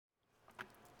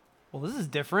Well, this is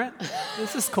different.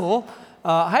 This is cool.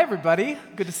 Hi, everybody.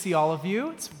 Good to see all of you.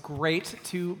 It's great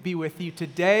to be with you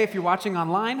today. If you're watching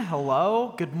online,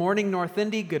 hello. Good morning, North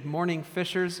Indy. Good morning,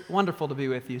 Fishers. Wonderful to be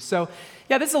with you. So,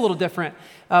 yeah, this is a little different.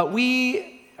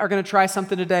 We are going to try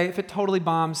something today. If it totally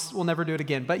bombs, we'll never do it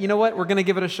again. But you know what? We're going to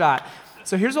give it a shot.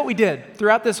 So here's what we did.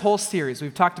 Throughout this whole series,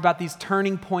 we've talked about these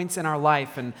turning points in our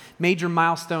life and major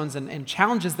milestones and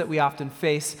challenges that we often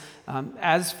face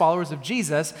as followers of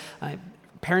Jesus.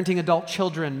 Parenting adult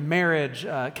children, marriage,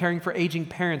 caring for aging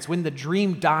parents, when the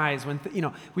dream dies,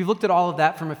 we've looked at all of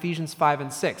that from Ephesians 5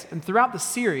 and 6. And throughout the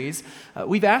series,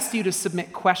 we've asked you to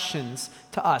submit questions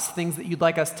to us, things that you'd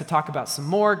like us to talk about some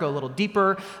more, go a little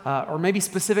deeper, or maybe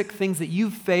specific things that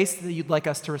you've faced that you'd like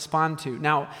us to respond to.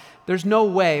 Now, there's no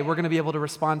way we're going to be able to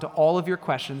respond to all of your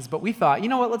questions, but we thought, you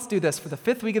know what, let's do this. For the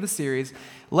 5th week of the series,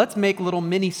 let's make little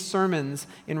mini sermons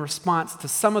in response to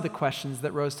some of the questions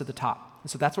that rose to the top. And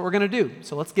so that's what we're going to do.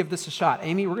 So let's give this a shot.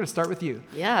 Amy, we're going to start with you.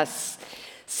 Yes.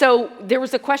 So there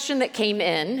was a question that came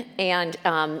in, and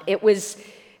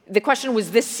the question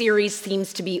was, this series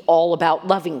seems to be all about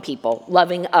loving people,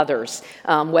 loving others,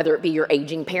 whether it be your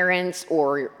aging parents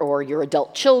or your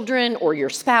adult children or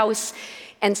your spouse.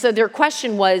 And so their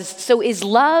question was, so is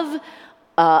love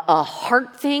a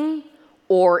heart thing,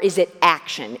 or is it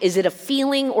action? Is it a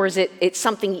feeling, or is it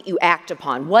something that you act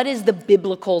upon? What is the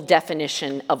biblical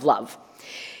definition of love?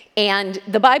 And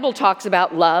the Bible talks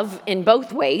about love in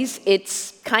both ways.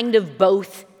 It's kind of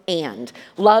both and.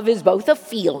 Love is both a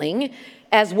feeling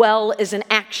as well as an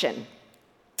action.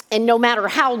 And no matter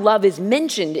how love is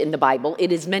mentioned in the Bible,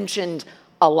 it is mentioned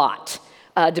a lot.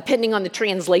 Depending on the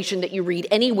translation that you read,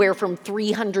 anywhere from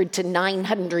 300 to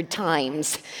 900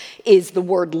 times is the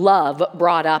word love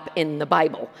brought up in the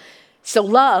Bible. So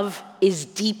love is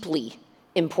deeply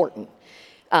important.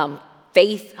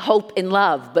 Faith, hope, and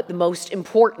love, but the most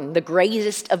important, the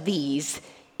greatest of these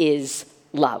is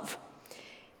love.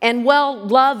 And while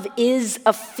love is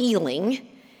a feeling,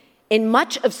 in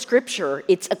much of Scripture,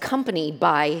 it's accompanied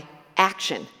by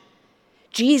action.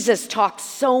 Jesus talked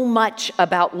so much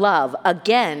about love.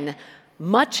 Again,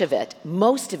 much of it,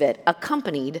 most of it,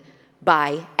 accompanied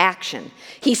by action.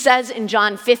 He says in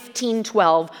John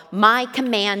 15:12, "My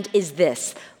command is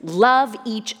this, love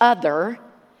each other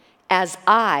as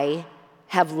I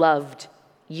have loved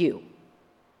you."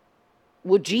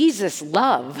 Well, Jesus'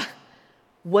 love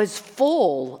was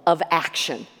full of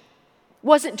action. It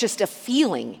wasn't just a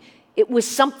feeling. It was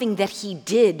something that he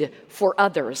did for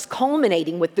others,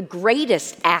 culminating with the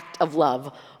greatest act of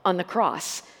love on the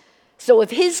cross. So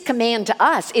if his command to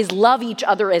us is love each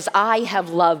other as I have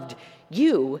loved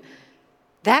you,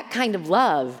 that kind of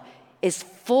love is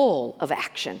full of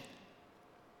action.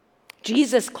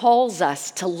 Jesus calls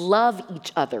us to love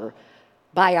each other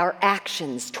by our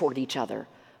actions toward each other,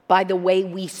 by the way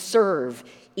we serve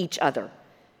each other.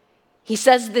 He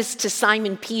says this to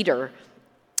Simon Peter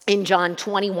in John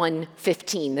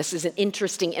 21:15. This is an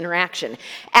interesting interaction.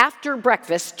 After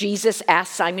breakfast, Jesus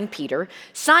asked Simon Peter,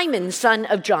 "Simon, son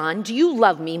of John, do you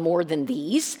love me more than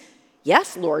these?"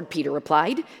 "Yes, Lord," Peter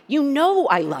replied. "You know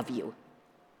I love you."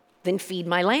 "Then feed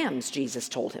my lambs," Jesus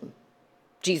told him.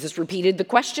 Jesus repeated the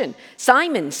question,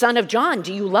 "Simon, son of John,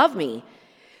 do you love me?"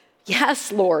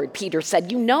 "Yes, Lord," Peter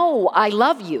said, "you know I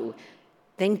love you."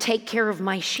 "Then take care of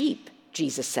my sheep,"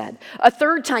 Jesus said. A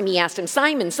third time he asked him,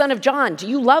 "Simon, son of John, do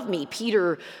you love me?"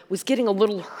 Peter was getting a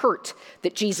little hurt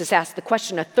that Jesus asked the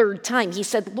question a third time. He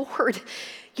said, "Lord,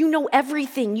 you know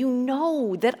everything. You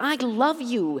know that I love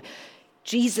you."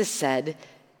 Jesus said,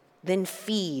 "Then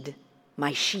feed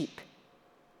my sheep.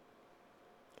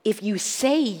 If you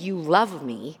say you love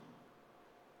me,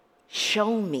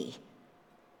 show me.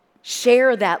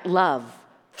 Share that love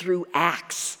through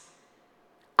acts."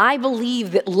 I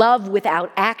believe that love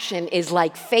without action is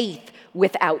like faith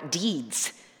without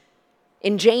deeds.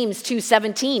 In James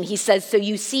 2:17, he says, "So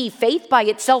you see, faith by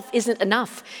itself isn't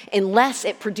enough. Unless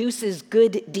it produces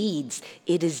good deeds,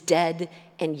 it is dead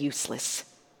and useless."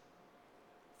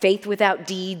 Faith without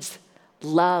deeds,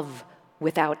 love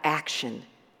without action,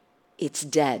 it's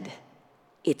dead,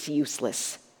 it's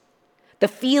useless. The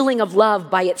feeling of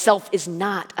love by itself is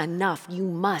not enough. You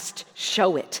must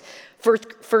show it.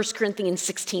 1 Corinthians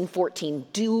 16:14,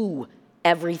 do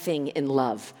everything in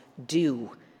love.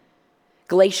 Do.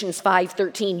 Galatians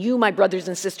 5:13, "You, my brothers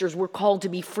and sisters, were called to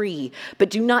be free,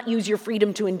 but do not use your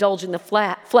freedom to indulge in the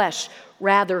flesh.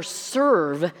 Rather,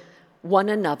 serve one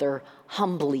another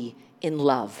humbly in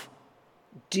love."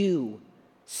 Do.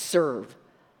 Serve.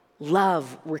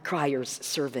 Love requires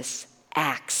service,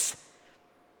 acts.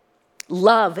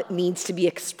 Love needs to be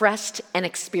expressed and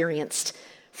experienced.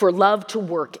 For love to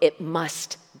work, it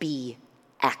must be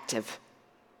active.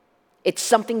 It's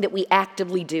something that we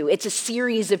actively do. It's a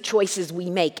series of choices we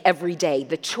make every day,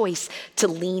 the choice to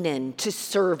lean in, to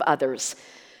serve others.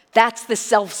 That's the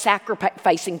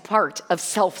self-sacrificing part of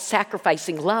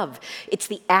self-sacrificing love. It's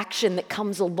the action that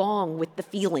comes along with the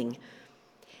feeling.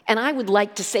 And I would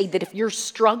like to say that if you're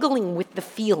struggling with the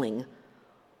feeling,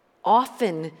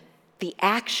 often the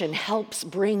action helps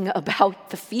bring about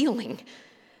the feeling.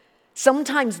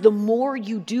 Sometimes the more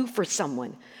you do for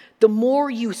someone, the more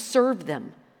you serve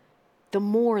them, the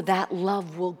more that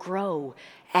love will grow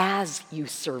as you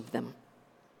serve them.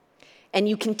 And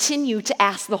you continue to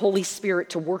ask the Holy Spirit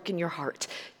to work in your heart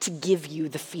to give you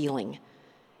the feeling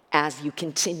as you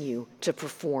continue to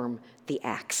perform the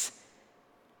acts.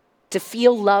 To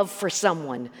feel love for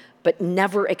someone, but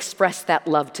never express that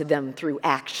love to them through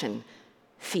action,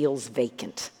 feels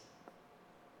vacant.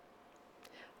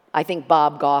 I think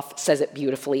Bob Goff says it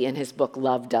beautifully in his book,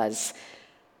 Love Does.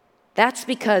 That's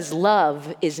because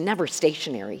love is never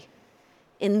stationary.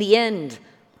 In the end,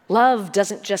 love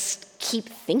doesn't just keep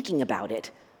thinking about it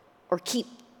or keep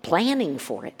planning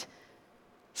for it.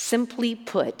 Simply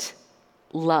put,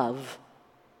 love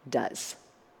does.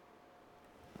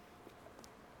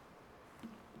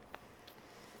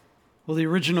 Well, the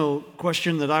original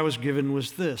question that I was given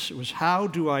was this. It was, how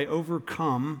do I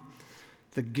overcome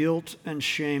the guilt and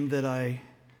shame that I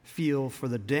feel for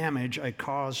the damage I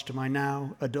caused to my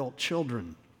now adult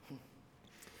children?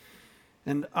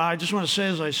 And I just want to say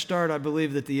as I start, I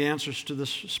believe that the answers to this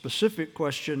specific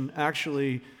question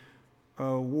actually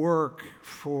work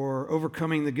for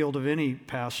overcoming the guilt of any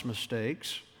past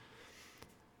mistakes.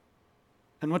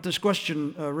 And what this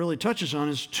question really touches on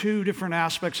is two different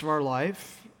aspects of our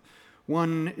life.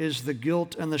 One is the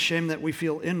guilt and the shame that we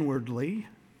feel inwardly.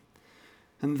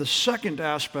 And the second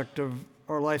aspect of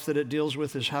our life that it deals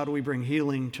with is how do we bring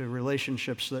healing to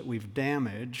relationships that we've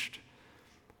damaged.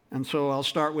 And so I'll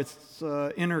start with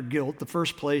inner guilt, the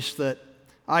first place that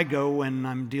I go when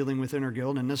I'm dealing with inner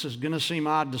guilt, and this is going to seem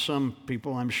odd to some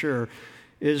people, I'm sure,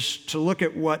 is to look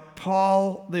at what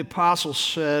Paul the Apostle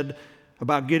said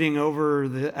about getting over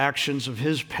the actions of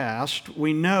his past.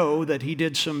 We know that he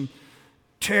did some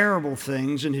terrible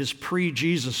things in his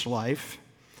pre-Jesus life,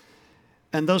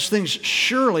 and those things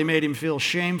surely made him feel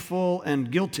shameful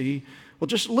and guilty. Well,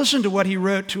 just listen to what he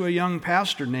wrote to a young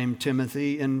pastor named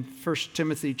Timothy in 1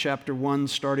 Timothy chapter 1,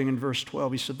 starting in verse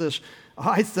 12. He said this,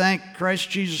 I thank Christ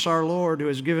Jesus our Lord, who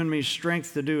has given me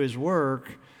strength to do his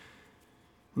work.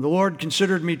 The Lord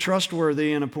considered me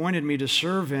trustworthy and appointed me to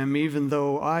serve him, even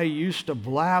though I used to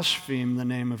blaspheme the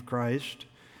name of Christ.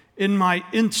 In my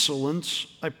insolence,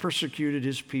 I persecuted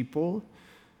his people,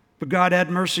 but God had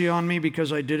mercy on me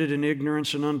because I did it in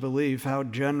ignorance and unbelief. How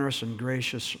generous and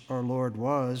gracious our Lord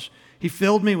was. He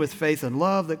filled me with faith and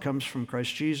love that comes from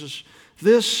Christ Jesus.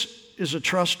 This is a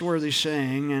trustworthy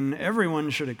saying, and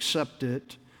everyone should accept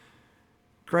it.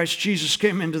 Christ Jesus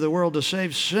came into the world to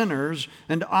save sinners,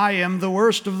 and I am the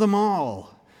worst of them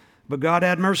all. But God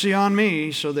had mercy on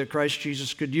me so that Christ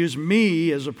Jesus could use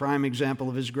me as a prime example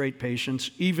of his great patience,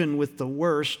 even with the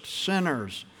worst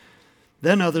sinners.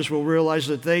 Then others will realize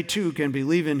that they too can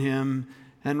believe in him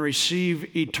and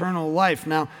receive eternal life.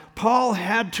 Now, Paul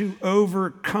had to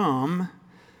overcome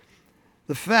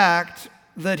the fact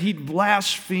that he'd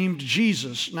blasphemed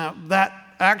Jesus. Now, that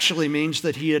actually means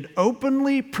that he had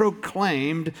openly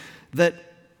proclaimed that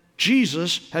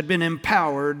Jesus had been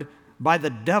empowered by the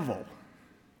devil.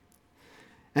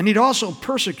 And he'd also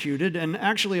persecuted, and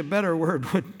actually a better word,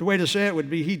 the way to say it would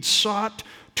be he'd sought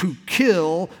to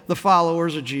kill the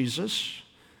followers of Jesus.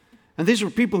 And these were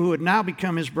people who had now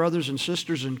become his brothers and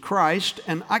sisters in Christ,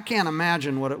 and I can't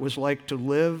imagine what it was like to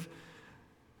live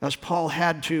as Paul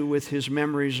had to with his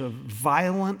memories of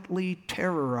violently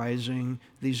terrorizing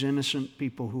these innocent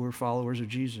people who were followers of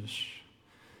Jesus.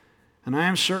 And I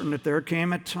am certain that there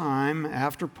came a time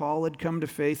after Paul had come to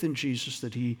faith in Jesus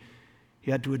that he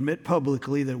had to admit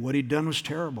publicly that what he'd done was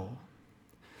terrible,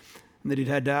 and that he'd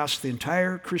had to ask the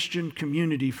entire Christian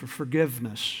community for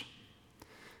forgiveness.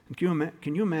 And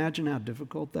can you imagine how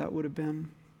difficult that would have been?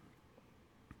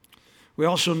 We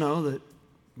also know that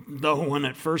no one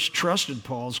at first trusted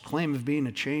Paul's claim of being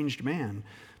a changed man,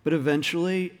 but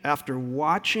eventually, after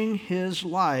watching his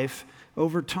life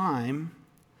over time,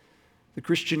 the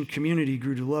Christian community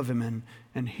grew to love him.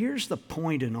 And here's the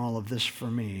point in all of this for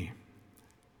me.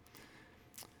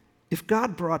 If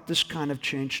God brought this kind of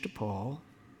change to Paul,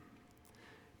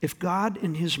 if God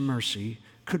in his mercy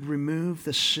could remove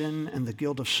the sin and the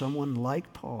guilt of someone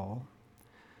like Paul,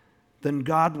 then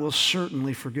God will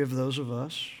certainly forgive those of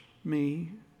us,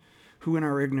 me, who in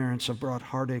our ignorance have brought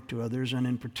heartache to others, and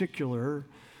in particular,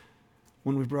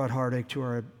 when we've brought heartache to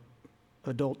our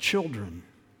adult children.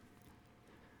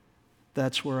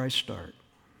 That's where I start.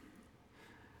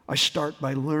 I start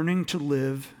by learning to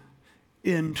live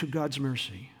into God's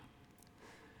mercy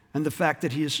and the fact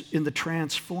that He is in the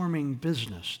transforming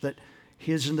business, that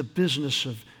He is in the business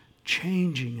of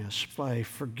changing us by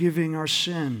forgiving our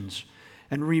sins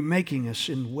and remaking us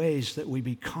in ways that we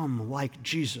become like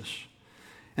Jesus.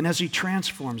 And as He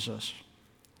transforms us,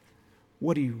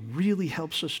 what He really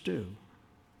helps us do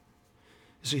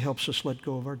is He helps us let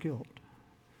go of our guilt,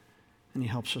 and He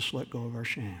helps us let go of our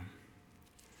shame.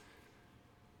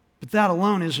 But that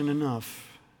alone isn't enough.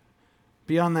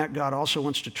 Beyond that, God also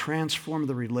wants to transform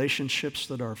the relationships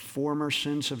that our former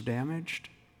sins have damaged,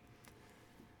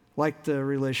 like the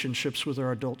relationships with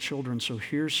our adult children. So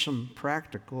here's some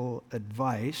practical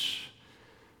advice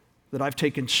that I've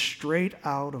taken straight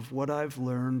out of what I've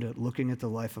learned at looking at the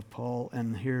life of Paul,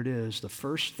 and here it is. The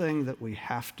first thing that we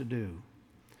have to do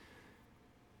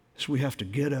is we have to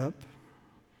get up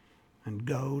and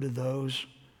go to those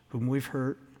whom we've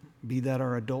hurt, be that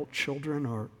our adult children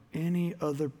or any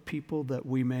other people that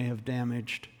we may have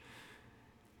damaged,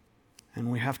 and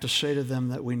we have to say to them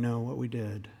that we know what we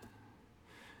did,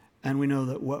 and we know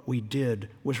that what we did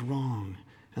was wrong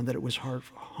and that it was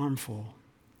harmful.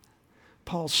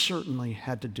 Paul certainly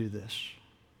had to do this.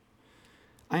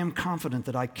 I am confident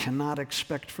that I cannot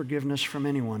expect forgiveness from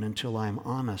anyone until I am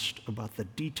honest about the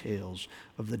details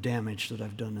of the damage that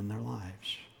I've done in their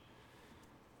lives.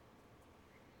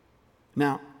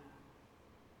 Now,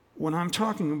 when I'm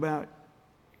talking about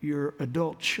your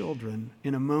adult children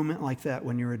in a moment like that,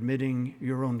 when you're admitting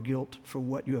your own guilt for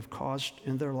what you have caused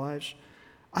in their lives,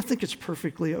 I think it's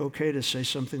perfectly okay to say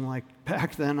something like,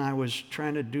 back then I was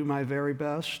trying to do my very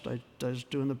best. I was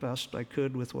doing the best I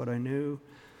could with what I knew.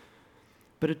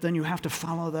 But then you have to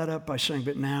follow that up by saying,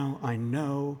 but now I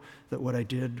know that what I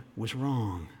did was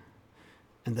wrong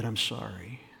and that I'm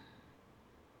sorry.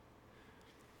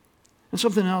 And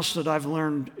something else that I've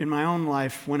learned in my own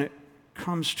life when it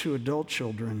comes to adult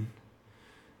children,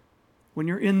 when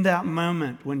you're in that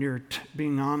moment, when you're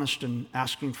being honest and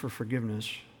asking for forgiveness,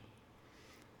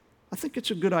 I think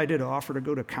it's a good idea to offer to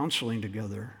go to counseling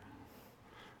together.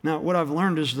 Now, what I've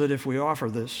learned is that if we offer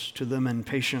this to them and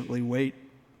patiently wait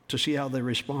to see how they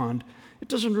respond, it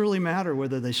doesn't really matter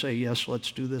whether they say, yes,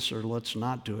 let's do this, or let's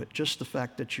not do it. Just the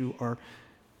fact that you are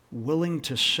willing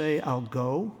to say, I'll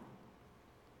go,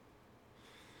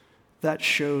 that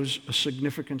shows a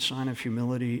significant sign of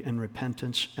humility and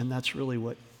repentance, and that's really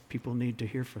what people need to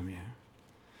hear from you.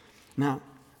 Now,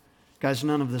 guys,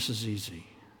 none of this is easy.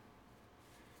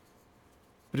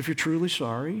 But if you're truly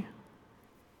sorry,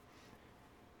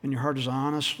 and your heart has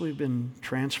honestly been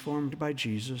transformed by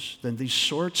Jesus, then these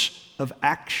sorts of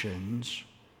actions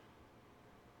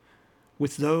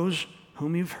with those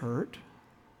whom you've hurt,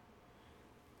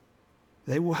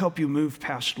 they will help you move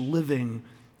past living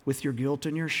with your guilt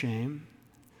and your shame.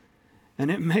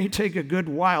 And it may take a good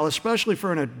while, especially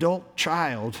for an adult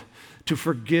child, to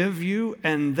forgive you,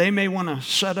 and they may want to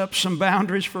set up some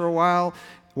boundaries for a while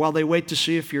they wait to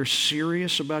see if you're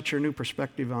serious about your new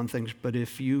perspective on things. But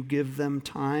if you give them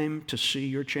time to see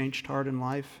your changed heart and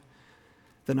life,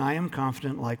 then I am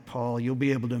confident, like Paul, you'll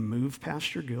be able to move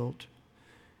past your guilt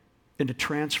into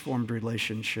transformed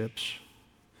relationships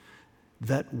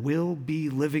that will be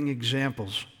living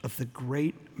examples of the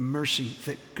great mercy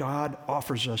that God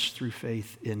offers us through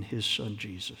faith in His Son,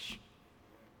 Jesus.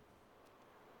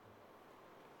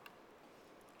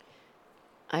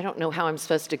 I don't know how I'm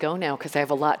supposed to go now because I have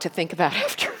a lot to think about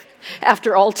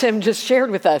after all Tim just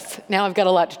shared with us. Now I've got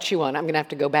a lot to chew on. I'm going to have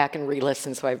to go back and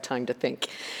re-listen so I have time to think.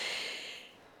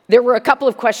 There were a couple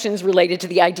of questions related to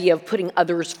the idea of putting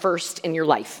others first in your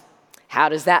life. How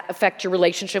does that affect your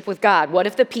relationship with God? What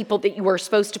if the people that you are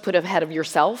supposed to put ahead of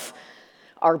yourself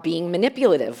are being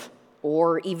manipulative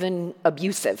or even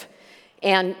abusive?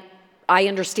 And I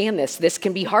understand this. This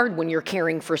can be hard when you're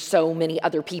caring for so many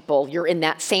other people. You're in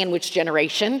that sandwich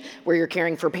generation where you're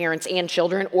caring for parents and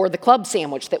children, or the club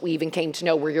sandwich that we even came to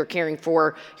know where you're caring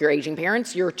for your aging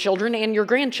parents, your children, and your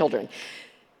grandchildren.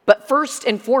 But first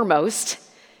and foremost,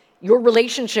 your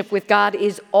relationship with God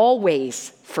is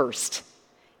always first.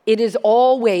 It is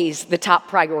always the top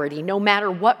priority, no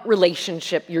matter what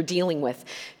relationship you're dealing with.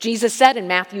 Jesus said in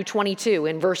Matthew 22,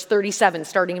 in verse 37,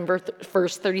 starting in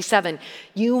verse 37,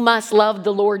 you must love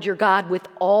the Lord your God with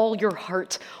all your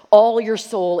heart, all your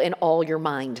soul, and all your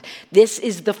mind. This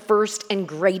is the first and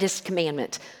greatest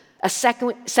commandment. A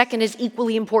second is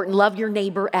equally important. Love your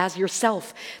neighbor as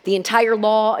yourself. The entire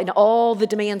law and all the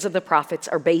demands of the prophets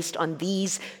are based on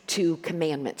these two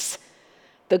commandments.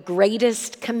 The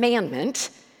greatest commandment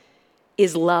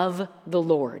is love the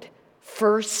Lord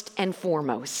first and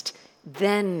foremost,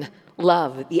 then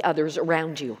love the others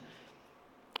around you.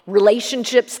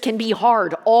 Relationships can be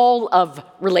hard. All of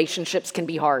relationships can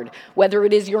be hard, whether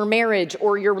it is your marriage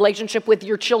or your relationship with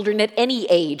your children at any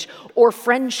age, or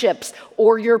friendships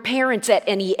or your parents at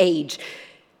any age.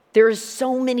 There's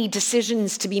so many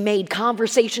decisions to be made,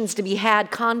 conversations to be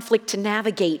had, conflict to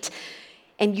navigate,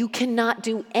 and you cannot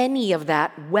do any of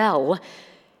that well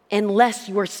unless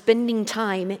you are spending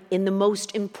time in the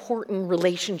most important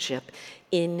relationship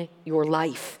in your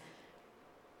life.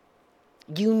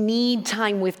 You need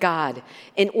time with God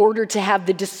in order to have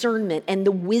the discernment and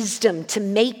the wisdom to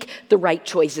make the right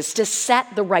choices, to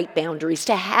set the right boundaries,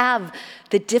 to have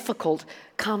the difficult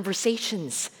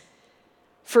conversations.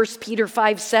 1 Peter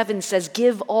 5:7 says,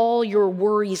 "Give all your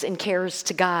worries and cares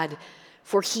to God,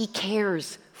 for He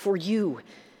cares for you."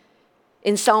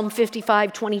 In Psalm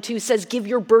 55:22 says, "Give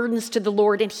your burdens to the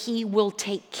Lord, and He will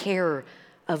take care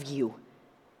of you."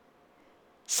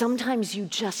 Sometimes you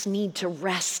just need to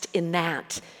rest in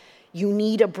that. You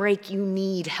need a break. You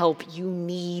need help. You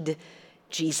need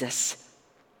Jesus.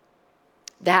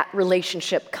 That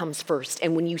relationship comes first.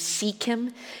 And when you seek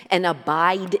Him and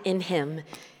abide in Him,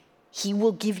 He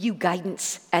will give you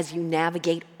guidance as you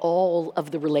navigate all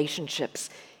of the relationships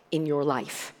in your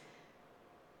life.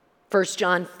 1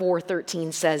 John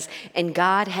 4:13 says, "And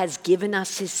God has given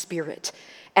us His Spirit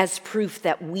as proof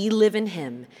that we live in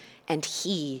Him and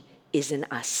He is in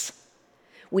us."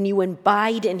 When you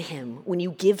abide in Him, when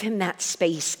you give Him that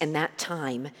space and that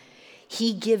time,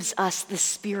 He gives us the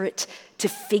Spirit to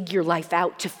figure life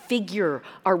out, to figure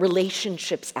our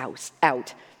relationships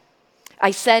out.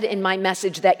 I said in my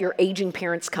message that your aging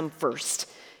parents come first,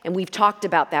 and we've talked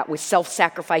about that with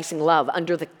self-sacrificing love.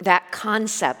 Under that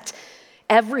concept,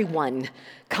 everyone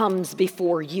comes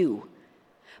before you.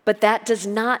 But that does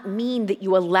not mean that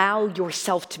you allow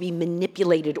yourself to be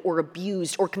manipulated or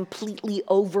abused or completely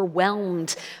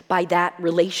overwhelmed by that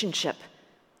relationship.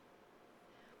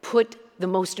 Put the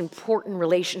most important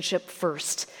relationship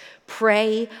first.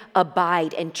 Pray,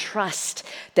 abide, and trust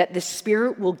that the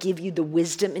Spirit will give you the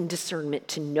wisdom and discernment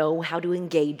to know how to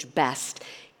engage best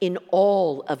in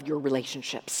all of your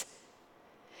relationships.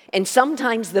 And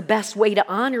sometimes the best way to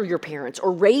honor your parents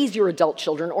or raise your adult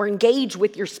children or engage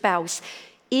with your spouse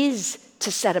is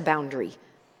to set a boundary.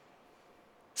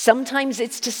 Sometimes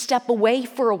it's to step away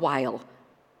for a while.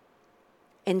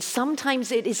 And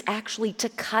sometimes it is actually to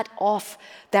cut off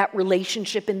that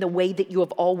relationship in the way that you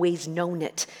have always known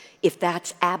it, if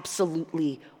that's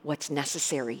absolutely what's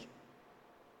necessary.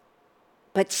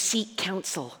 But seek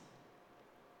counsel.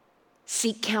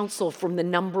 Seek counsel from the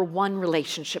number one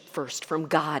relationship first, from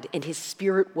God, and His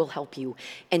Spirit will help you.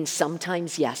 And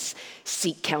sometimes, yes,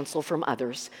 seek counsel from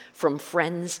others, from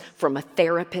friends, from a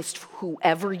therapist,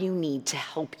 whoever you need to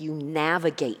help you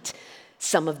navigate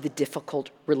some of the difficult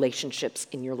relationships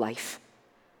in your life.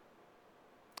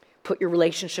 Put your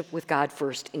relationship with God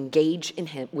first. Engage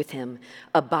with Him.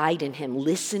 Abide in Him.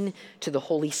 Listen to the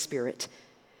Holy Spirit.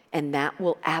 And that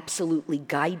will absolutely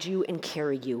guide you and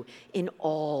carry you in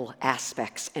all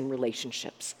aspects and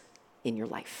relationships in your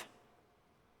life.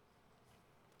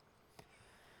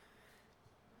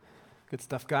 Good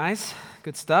stuff, guys.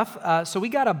 Good stuff. So we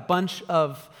got a bunch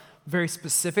of very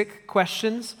specific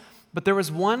questions, but there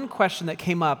was one question that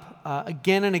came up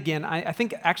again and again. I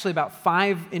think actually about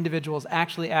 5 individuals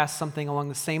actually asked something along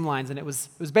the same lines, and it was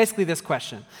basically this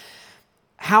question.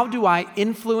 How do I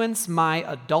influence my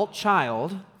adult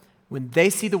child when they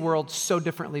see the world so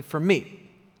differently from me?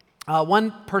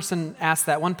 One parent asked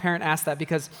that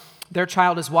because their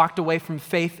child has walked away from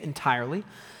faith entirely,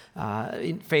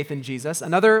 faith in Jesus.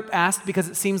 Another asked because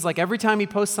it seems like every time he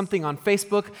posts something on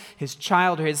Facebook, his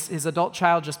child or his adult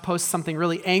child just posts something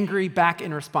really angry back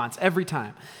in response every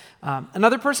time.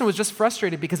 Another person was just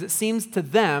frustrated because it seems to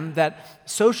them that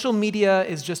social media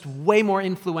is just way more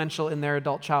influential in their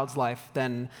adult child's life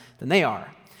than they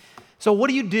are. So what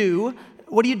do you do?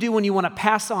 What do you do when you want to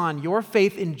pass on your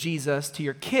faith in Jesus to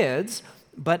your kids,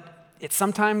 but it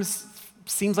sometimes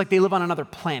seems like they live on another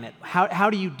planet? How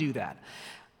do you do that?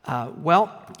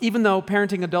 Well, even though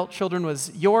parenting adult children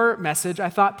was your message, I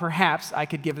thought perhaps I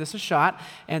could give this a shot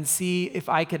and see if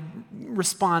I could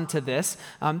respond to this.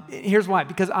 Here's why.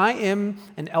 Because I am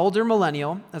an elder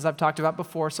millennial, as I've talked about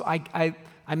before, so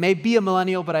I may be a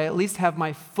millennial, but I at least have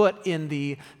my foot in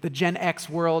the Gen X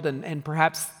world and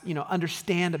perhaps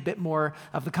understand a bit more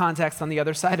of the context on the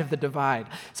other side of the divide.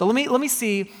 So let me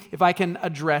see if I can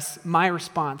address my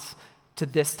response to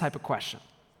this type of question.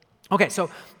 Okay,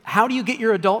 so how do you get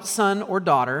your adult son or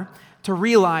daughter to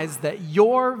realize that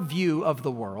your view of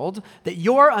the world, that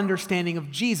your understanding of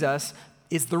Jesus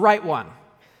is the right one?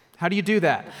 How do you do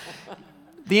that?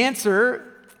 The answer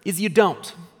is you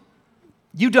don't.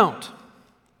 You don't.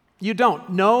 You don't.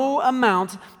 No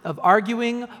amount of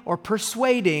arguing or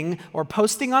persuading or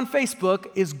posting on Facebook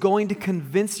is going to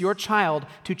convince your child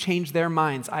to change their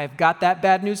minds. I have got that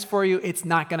bad news for you. It's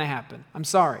not going to happen. I'm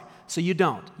sorry. So you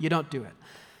don't. You don't do it.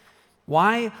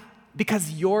 Why?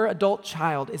 Because your adult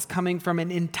child is coming from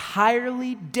an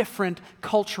entirely different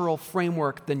cultural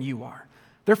framework than you are.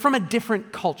 They're from a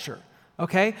different culture.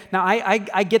 Okay? Now,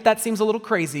 I get that seems a little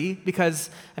crazy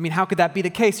because, how could that be the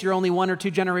case? You're only 1 or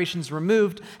 2 generations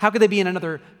removed. How could they be in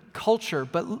another culture?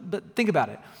 But think about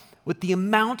it. With the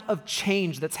amount of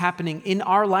change that's happening in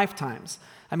our lifetimes,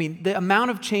 the amount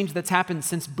of change that's happened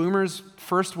since boomers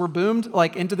first were boomed,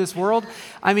 into this world,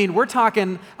 we're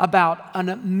talking about a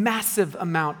massive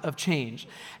amount of change.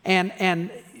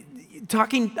 And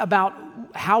talking about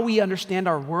how we understand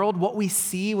our world, what we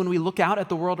see when we look out at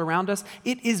the world around us,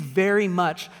 it is very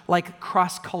much like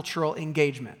cross-cultural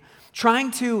engagement.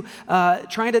 Trying to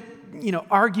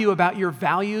argue about your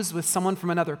values with someone from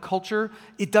another culture,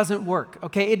 it doesn't work,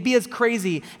 okay? It'd be as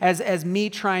crazy as me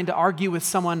trying to argue with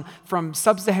someone from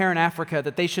sub-Saharan Africa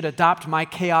that they should adopt my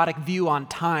chaotic view on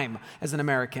time as an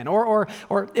American. Or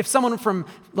if someone from,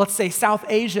 let's say, South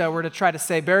Asia were to try to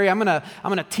say, Barry, I'm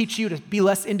gonna teach you to be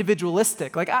less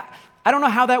individualistic. I don't know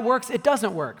how that works. It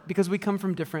doesn't work because we come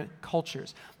from different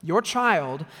cultures. Your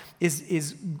child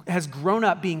has grown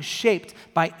up being shaped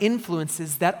by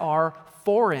influences that are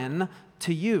foreign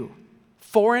to you.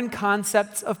 Foreign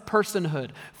concepts of personhood,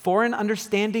 foreign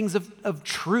understandings of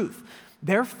truth.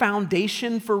 Their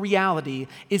foundation for reality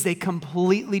is a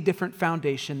completely different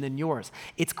foundation than yours.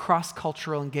 It's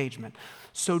cross-cultural engagement.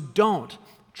 So don't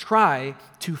try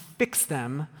to fix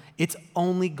them. It's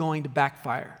only going to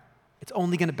backfire. It's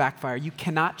only going to backfire. You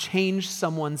cannot change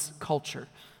someone's culture.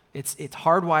 It's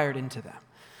hardwired into them.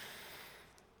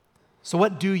 So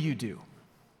what do you do?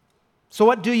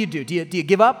 Do you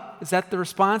give up? Is that the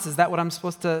response? Is that what I'm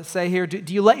supposed to say here?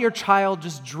 Do you let your child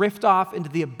just drift off into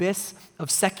the abyss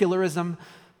of secularism?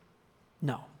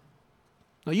 No.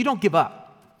 No, you don't give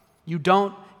up. You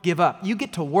don't give up. You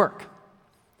get to work,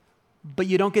 but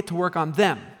you don't get to work on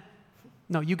them.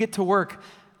 No, you get to work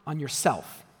on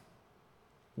yourself.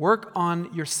 Work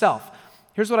on yourself.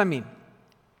 Here's what I mean.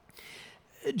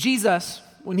 Jesus,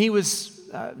 when he was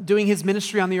doing his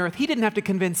ministry on the earth, he didn't have to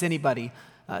convince anybody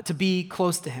to be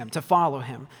close to him, to follow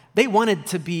him. They wanted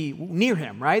to be near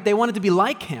him, right? They wanted to be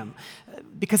like him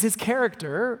because his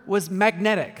character was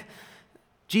magnetic.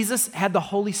 Jesus had the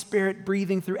Holy Spirit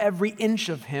breathing through every inch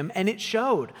of him, and it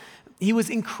showed. He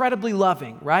was incredibly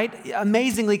loving, right?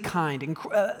 Amazingly kind,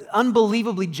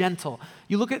 unbelievably gentle.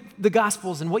 You look at the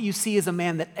Gospels and what you see is a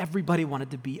man that everybody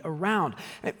wanted to be around.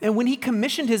 And when he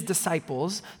commissioned his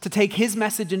disciples to take his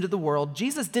message into the world,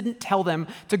 Jesus didn't tell them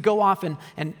to go off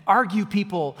and argue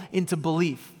people into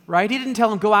belief, right? He didn't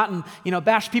tell them go out and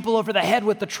bash people over the head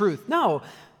with the truth. No,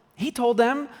 he told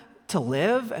them to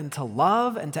live and to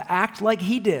love and to act like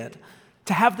he did,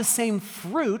 to have the same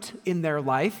fruit in their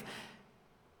life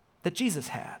that Jesus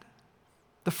had.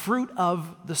 The fruit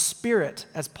of the Spirit,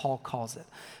 as Paul calls it.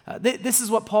 This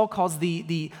is what Paul calls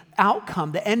the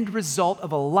outcome, the end result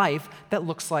of a life that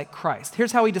looks like Christ.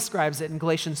 Here's how he describes it in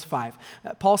Galatians 5.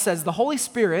 Paul says, the Holy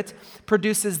Spirit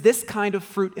produces this kind of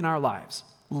fruit in our lives: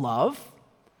 love,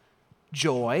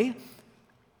 joy,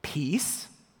 peace,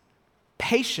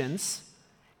 patience,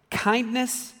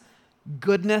 kindness,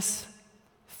 goodness,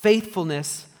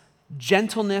 faithfulness,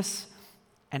 gentleness,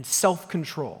 and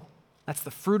self-control. That's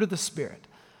the fruit of the Spirit.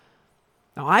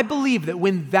 Now, I believe that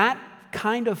when that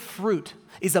kind of fruit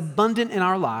is abundant in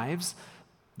our lives,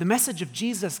 the message of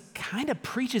Jesus kind of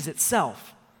preaches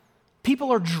itself.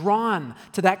 People are drawn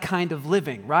to that kind of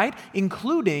living, right?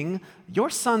 Including your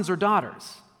sons or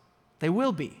daughters. They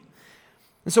will be.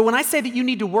 And so when I say that you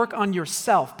need to work on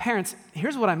yourself, parents,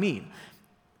 here's what I mean.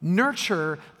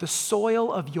 Nurture the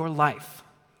soil of your life.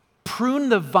 Prune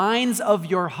the vines of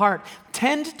your heart.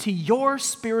 Tend to your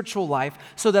spiritual life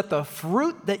so that the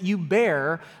fruit that you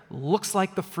bear looks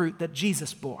like the fruit that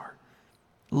Jesus bore.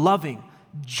 Loving,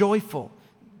 joyful,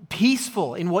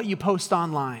 peaceful in what you post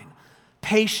online,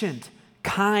 patient,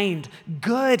 kind,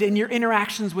 good in your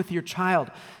interactions with your child,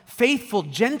 faithful,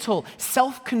 gentle,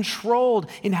 self-controlled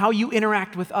in how you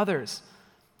interact with others.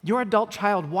 Your adult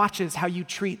child watches how you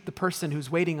treat the person who's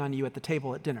waiting on you at the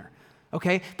table at dinner.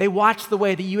 Okay? They watch the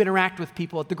way that you interact with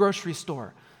people at the grocery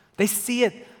store. They see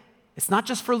it. It's not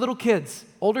just for little kids.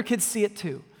 Older kids see it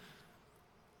too.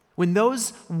 When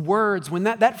those words, when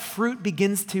that fruit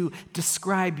begins to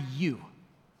describe you,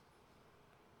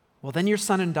 well, then your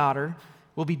son and daughter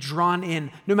will be drawn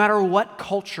in no matter what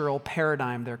cultural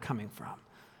paradigm they're coming from.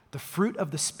 The fruit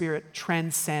of the Spirit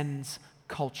transcends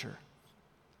culture.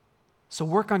 So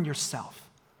work on yourself.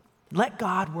 Let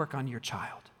God work on your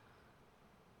child.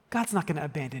 God's not going to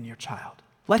abandon your child.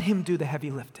 Let him do the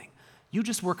heavy lifting. You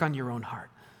just work on your own heart.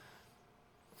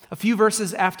 A few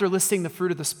verses after listing the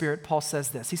fruit of the Spirit, Paul says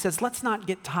this. He says, let's not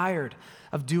get tired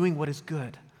of doing what is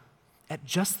good. At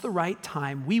just the right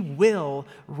time, we will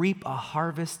reap a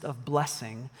harvest of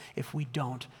blessing if we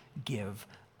don't give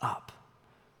up.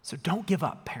 So don't give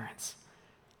up, parents.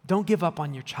 Don't give up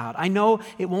on your child. I know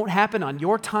it won't happen on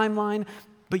your timeline,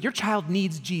 but your child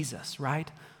needs Jesus,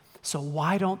 right? So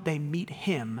why don't they meet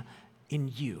him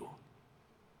in you?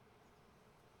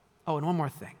 Oh, and one more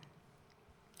thing.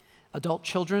 Adult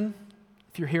children,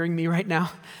 if you're hearing me right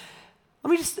now,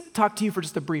 let me just talk to you for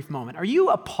just a brief moment. Are you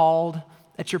appalled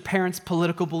at your parents'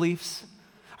 political beliefs?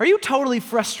 Are you totally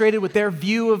frustrated with their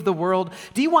view of the world?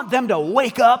 Do you want them to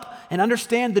wake up and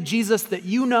understand the Jesus that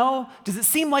you know? Does it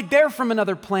seem like they're from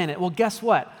another planet? Well, guess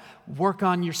what? Work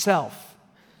on yourself,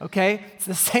 okay? It's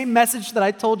the same message that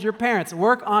I told your parents.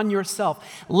 Work on yourself.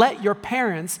 Let your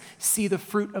parents see the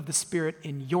fruit of the Spirit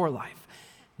in your life.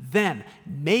 Then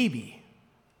maybe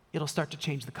it'll start to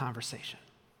change the conversation.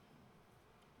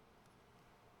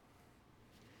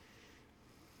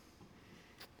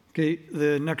 Okay,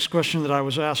 the next question that I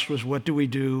was asked was, what do we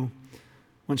do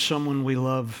when someone we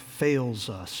love fails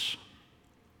us?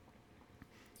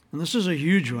 And this is a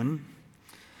huge one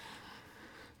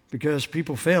because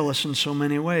people fail us in so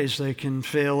many ways. They can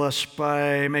fail us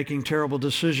by making terrible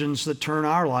decisions that turn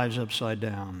our lives upside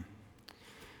down.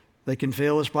 They can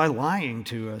fail us by lying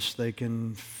to us. They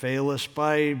can fail us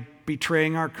by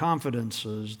betraying our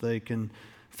confidences. They can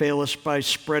fail us by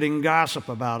spreading gossip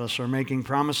about us or making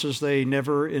promises they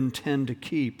never intend to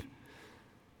keep.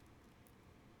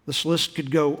 This list could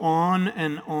go on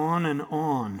and on and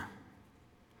on.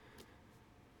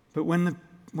 But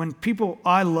when people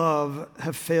I love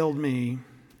have failed me,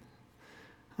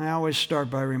 I always start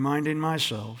by reminding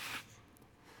myself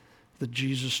that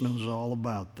Jesus knows all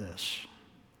about this.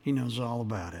 He knows all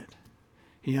about it.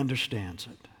 He understands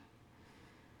it.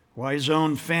 Why his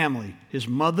own family, his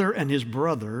mother and his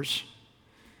brothers,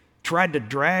 tried to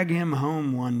drag him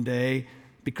home one day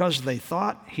because they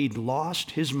thought he'd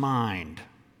lost his mind.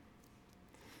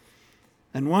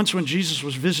 And once when Jesus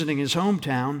was visiting his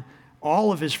hometown,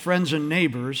 all of his friends and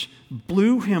neighbors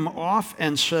blew him off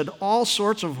and said all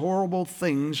sorts of horrible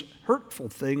things, hurtful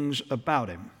things about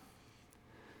him.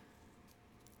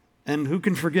 And who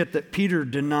can forget that Peter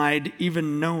denied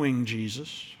even knowing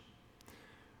Jesus?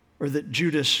 Or that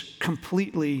Judas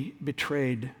completely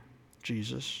betrayed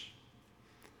Jesus.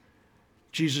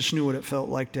 Jesus knew what it felt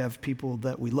like to have people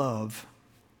that we love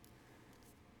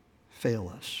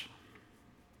fail us.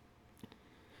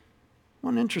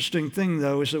 One interesting thing,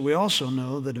 though, is that we also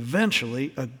know that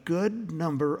eventually a good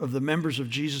number of the members of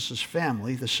Jesus'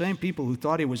 family, the same people who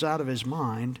thought he was out of his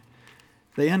mind,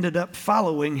 they ended up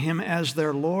following him as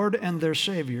their Lord and their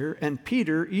Savior. And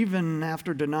Peter, even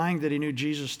after denying that he knew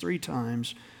Jesus 3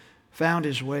 times, found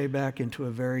his way back into a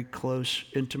very close,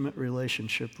 intimate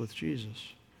relationship with Jesus.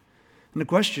 And the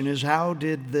question is, how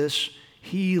did this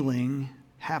healing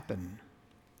happen?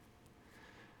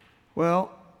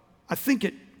 Well, I think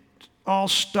it all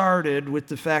started with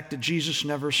the fact that Jesus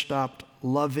never stopped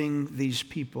loving these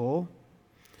people.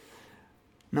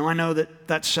 Now, I know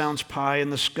that sounds pie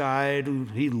in the sky.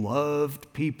 He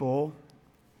loved people.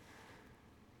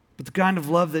 But the kind of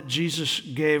love that Jesus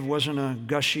gave wasn't a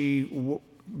gushy,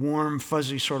 warm,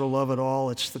 fuzzy sort of love at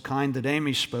all. It's the kind that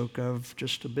Amy spoke of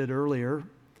just a bit earlier.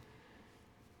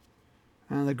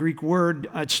 And the Greek word,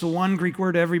 it's the one Greek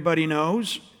word everybody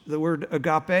knows, the word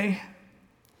agape.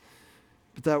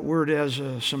 But that word has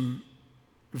some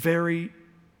very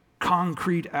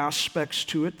concrete aspects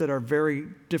to it that are very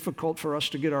difficult for us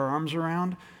to get our arms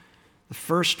around. The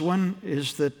first one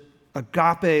is that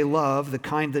agape love, the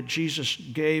kind that Jesus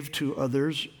gave to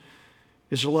others,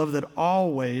 is a love that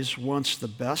always wants the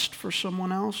best for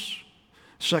someone else.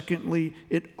 Secondly,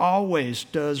 it always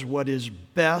does what is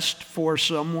best for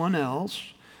someone else.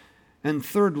 And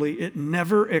thirdly, it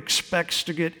never expects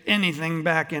to get anything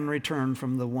back in return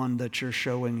from the one that you're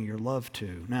showing your love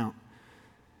to. Now,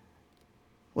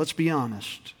 let's be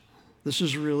honest. This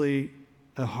is really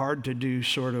a hard-to-do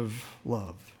sort of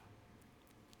love.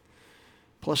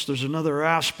 Plus, there's another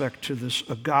aspect to this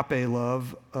agape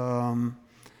love.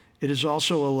 It is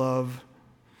also a love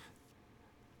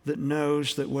that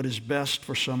knows that what is best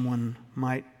for someone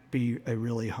might be a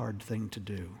really hard thing to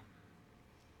do.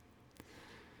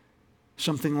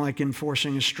 Something like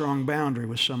enforcing a strong boundary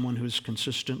with someone who's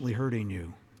consistently hurting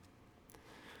you,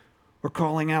 or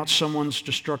calling out someone's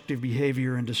destructive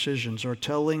behavior and decisions, or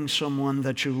telling someone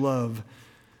that you love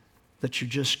that you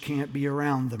just can't be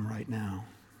around them right now.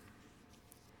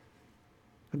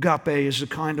 Agape is the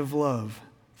kind of love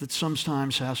that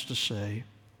sometimes has to say,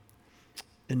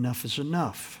 enough is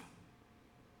enough.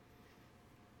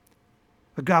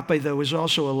 Agape, though, is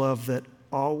also a love that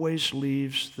always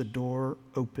leaves the door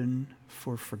open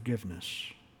for forgiveness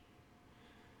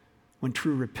when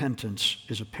true repentance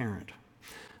is apparent.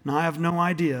 Now, I have no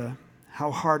idea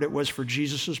how hard it was for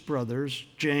Jesus' brothers,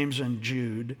 James and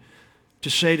Jude, to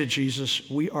say to Jesus,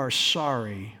 we are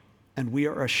sorry and we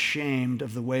are ashamed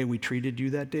of the way we treated you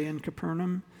that day in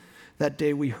Capernaum. That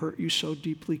day we hurt you so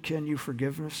deeply. Can you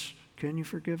forgive us? Can you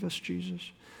forgive us,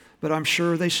 Jesus? But I'm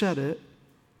sure they said it.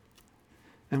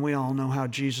 And we all know how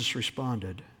Jesus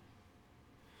responded.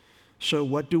 So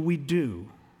what do we do?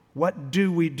 What do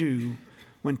we do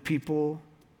when people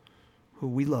who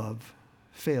we love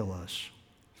fail us?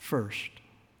 First,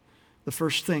 the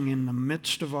first thing in the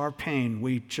midst of our pain,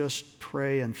 we just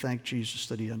pray and thank Jesus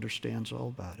that he understands all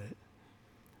about it.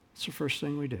 It's the first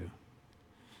thing we do.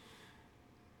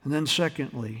 And then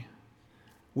secondly,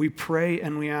 we pray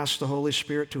and we ask the Holy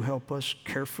Spirit to help us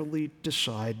carefully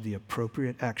decide the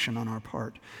appropriate action on our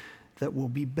part that will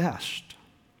be best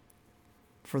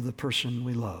for the person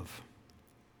we love.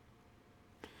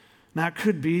 Now, it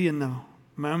could be in the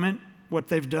moment what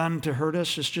they've done to hurt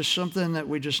us is just something that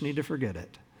we just need to forget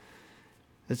it.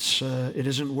 It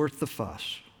isn't worth the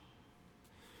fuss.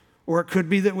 Or it could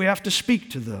be that we have to speak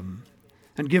to them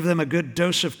and give them a good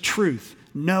dose of truth,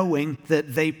 knowing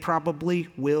that they probably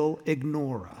will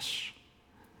ignore us.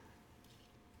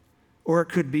 Or it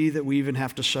could be that we even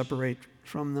have to separate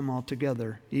from them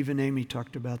altogether. Even Amy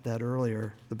talked about that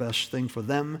earlier. The best thing for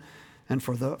them and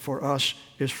for us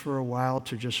is for a while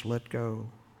to just let go.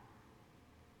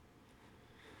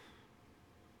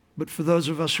 But for those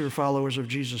of us who are followers of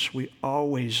Jesus, we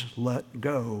always let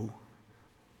go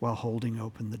while holding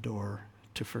open the door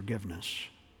to forgiveness.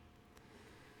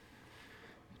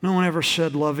 No one ever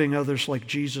said loving others like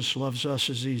Jesus loves us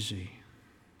is easy.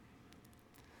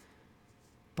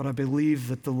 But I believe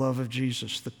that the love of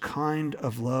Jesus, the kind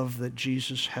of love that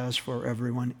Jesus has for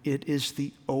everyone, it is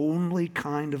the only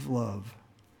kind of love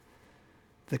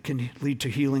that can lead to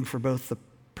healing for both the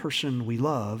person we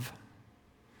love,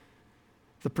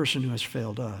 the person who has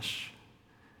failed us,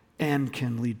 and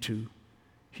can lead to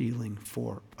healing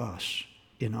for us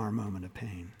in our moment of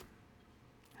pain.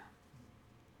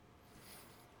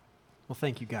 Well,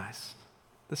 thank you, guys.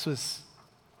 This was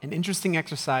an interesting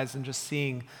exercise in just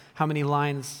seeing how many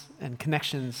lines and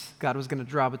connections God was going to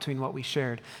draw between what we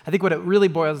shared. I think what it really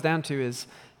boils down to is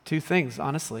two things,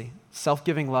 honestly.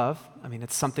 Self-giving love. I mean,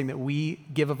 it's something that we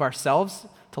give of ourselves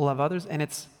to love others, and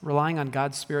it's relying on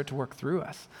God's Spirit to work through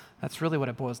us. That's really what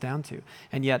it boils down to.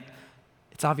 And yet,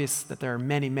 it's obvious that there are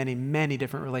many, many, many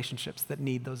different relationships that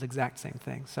need those exact same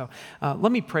things. So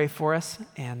let me pray for us,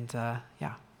 and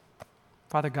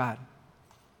Father God,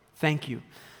 thank you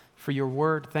for your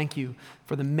word. Thank you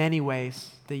for the many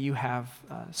ways that you have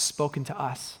spoken to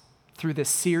us through this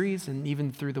series and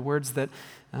even through the words that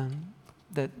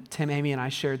Tim, Amy, and I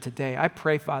shared today. I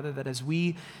pray, Father, that as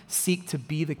we seek to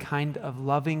be the kind of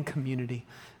loving community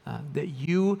that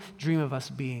you dream of us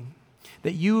being,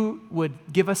 that you would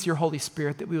give us your Holy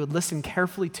Spirit, that we would listen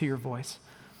carefully to your voice,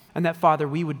 and that, Father,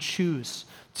 we would choose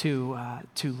to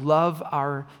love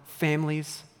our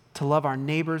families, to love our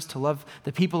neighbors, to love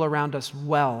the people around us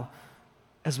well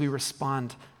as we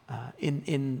respond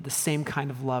in the same kind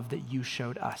of love that you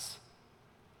showed us.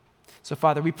 So,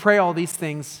 Father, we pray all these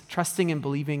things, trusting and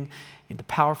believing in the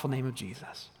powerful name of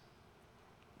Jesus.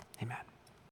 Amen.